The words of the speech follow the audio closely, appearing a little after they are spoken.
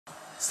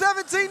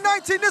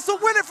17-19, this will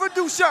win it for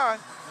Dushan.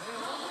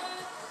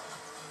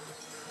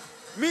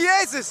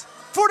 Miezes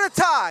for the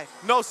tie.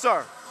 No,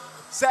 sir.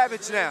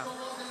 Savage now.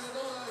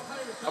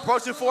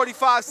 Approaching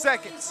 45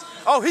 seconds.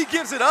 Oh, he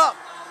gives it up.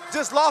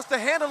 Just lost the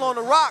handle on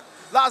the rock.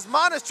 Las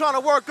Minute trying to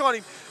work on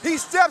him. He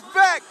steps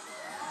back,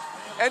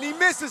 and he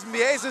misses.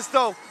 Miezes,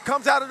 though,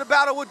 comes out of the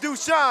battle with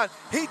Dushan.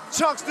 He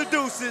chunks the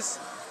deuces,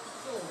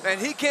 and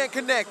he can't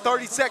connect.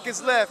 30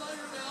 seconds left.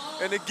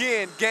 And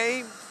again,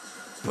 game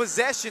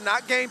possession,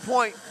 not game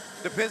point.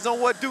 Depends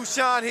on what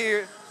Dushan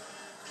here.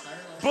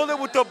 Bullet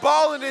with the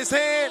ball in his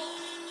hand.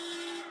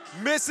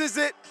 Misses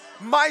it.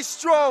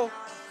 Maestro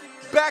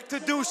back to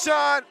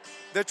Dushan.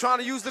 They're trying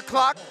to use the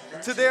clock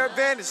to their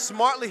advantage.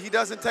 Smartly, he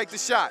doesn't take the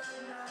shot.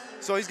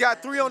 So he's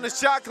got 3 on the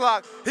shot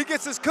clock. He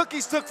gets his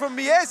cookies took from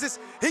Miezes.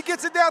 He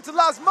gets it down to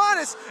Las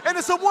Minute, and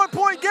it's a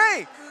 1-point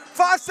game.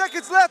 5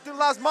 seconds left, and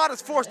Las Minute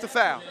forced to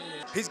foul.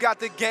 He's got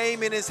the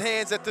game in his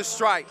hands at the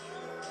strike.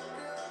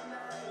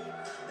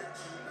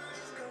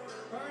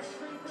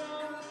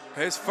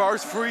 His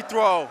first free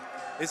throw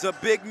is a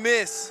big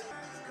miss.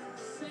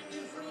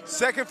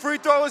 Second free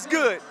throw is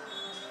good.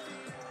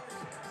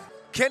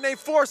 Can they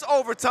force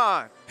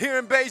overtime here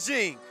in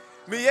Beijing?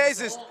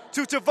 Miezes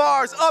to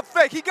Tavares, up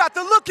fake. He got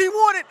the look he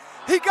wanted.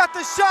 He got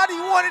the shot he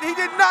wanted. He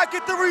did not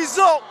get the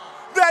result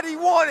that he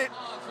wanted.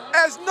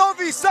 As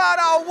Novi Sad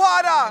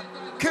Al-Wada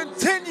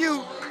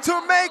continue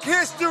to make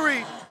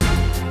history